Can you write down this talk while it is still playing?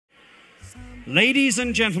Ladies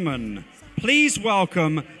and gentlemen, please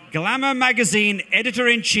welcome Glamour magazine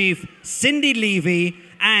editor-in-chief Cindy Levy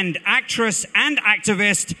and actress and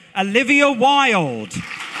activist Olivia Wilde.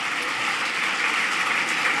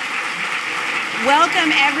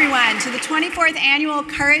 Welcome, everyone, to the 24th Annual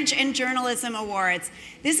Courage in Journalism Awards.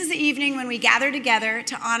 This is the evening when we gather together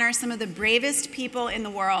to honor some of the bravest people in the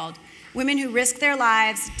world, women who risk their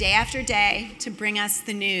lives day after day to bring us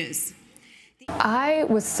the news. I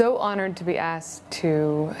was so honored to be asked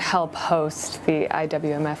to help host the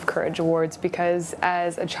IWMF Courage Awards because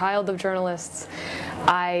as a child of journalists,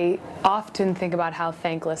 I often think about how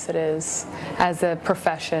thankless it is as a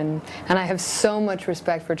profession, and I have so much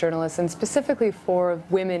respect for journalists and specifically for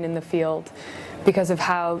women in the field because of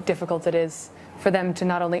how difficult it is for them to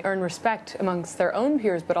not only earn respect amongst their own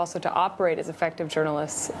peers but also to operate as effective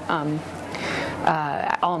journalists on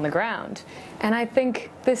the ground. And I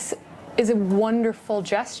think this is a wonderful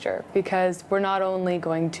gesture because we're not only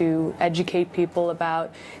going to educate people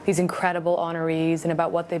about these incredible honorees and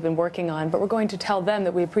about what they've been working on, but we're going to tell them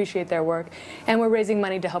that we appreciate their work and we're raising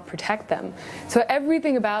money to help protect them. So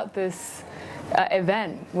everything about this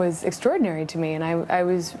event was extraordinary to me, and I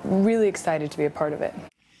was really excited to be a part of it.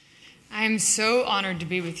 I am so honored to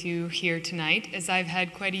be with you here tonight, as I've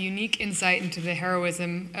had quite a unique insight into the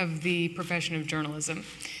heroism of the profession of journalism.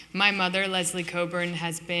 My mother, Leslie Cockburn,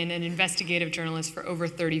 has been an investigative journalist for over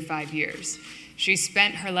 35 years. She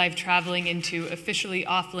spent her life traveling into officially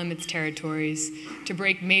off-limits territories to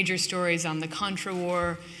break major stories on the Contra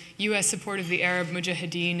War, U.S. support of the Arab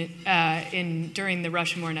Mujahideen during the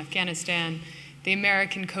Russian war in Afghanistan, the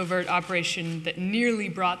American covert operation that nearly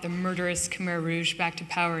brought the murderous Khmer Rouge back to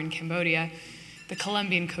power in Cambodia, the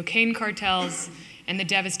Colombian cocaine cartels, and the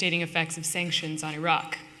devastating effects of sanctions on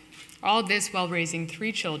Iraq. All this while raising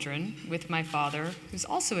 3 children with my father, who's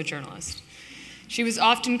also a journalist. She was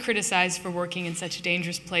often criticized for working in such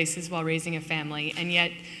dangerous places while raising a family, and yet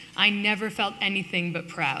I never felt anything but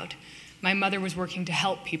proud. My mother was working to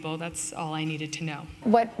help people. That's all I needed to know.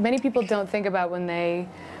 What many people don't think about when they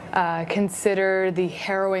consider the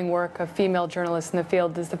harrowing work of female journalists in the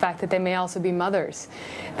field is the fact that they may also be mothers,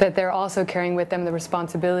 that they're also carrying with them the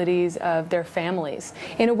responsibilities of their families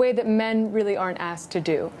in a way that men really aren't asked to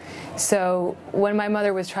do. So when my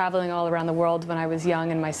mother was traveling all around the world when I was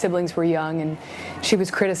young and my siblings were young and she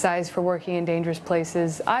was criticized for working in dangerous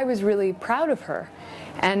places, I was really proud of her.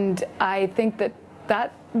 And I think that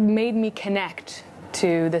that made me connect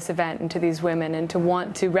to this event and to these women and to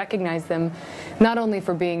want to recognize them not only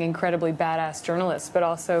for being incredibly badass journalists but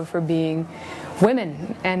also for being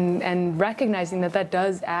women and recognizing that that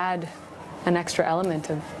does add an extra element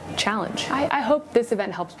of challenge. I hope this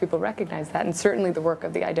event helps people recognize that, and certainly the work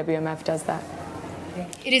of the IWMF does that.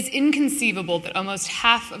 It is inconceivable that almost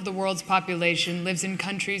half of the world's population lives in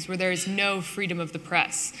countries where there is no freedom of the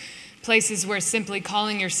press, places where simply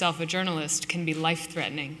calling yourself a journalist can be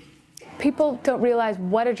life-threatening. People don't realize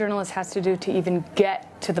what a journalist has to do to even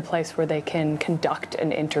get to the place where they can conduct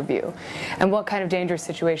an interview and what kind of dangerous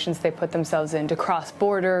situations they put themselves in, to cross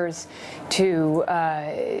borders, to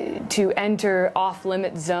enter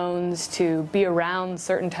off-limit zones, to be around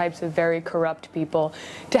certain types of very corrupt people,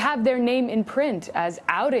 to have their name in print as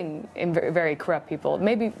outing in very corrupt people,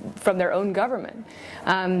 maybe from their own government.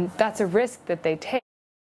 That's a risk that they take.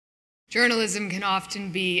 Journalism can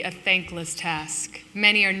often be a thankless task.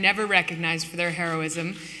 Many are never recognized for their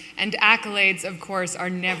heroism, and accolades, of course, are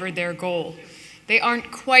never their goal. They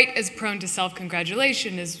aren't quite as prone to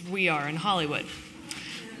self-congratulation as we are in Hollywood.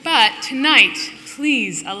 But tonight,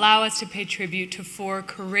 please allow us to pay tribute to 4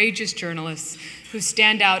 courageous journalists who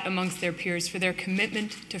stand out amongst their peers for their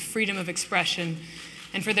commitment to freedom of expression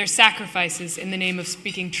and for their sacrifices in the name of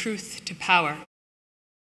speaking truth to power.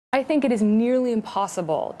 I think it is nearly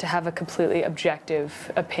impossible to have a completely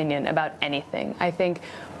objective opinion about anything. I think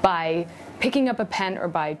by picking up a pen or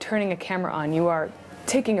by turning a camera on, you are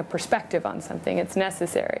taking a perspective on something. It's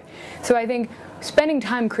necessary. So I think spending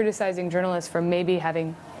time criticizing journalists for maybe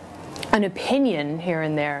having an opinion here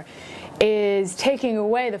and there is taking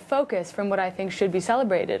away the focus from what I think should be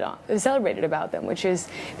celebrated about them, which is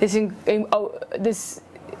this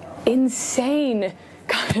insane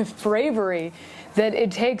kind of bravery that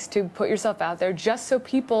it takes to put yourself out there just so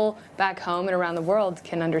people back home and around the world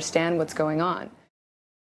can understand what's going on.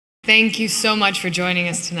 Thank you so much for joining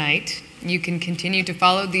us tonight. You can continue to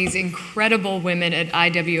follow these incredible women at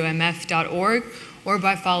IWMF.org or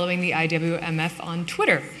by following the IWMF on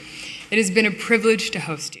Twitter. It has been a privilege to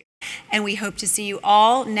host you. And we hope to see you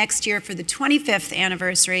all next year for the 25th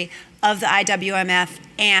anniversary of the IWMF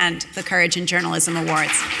and the Courage in Journalism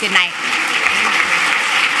Awards. Good night.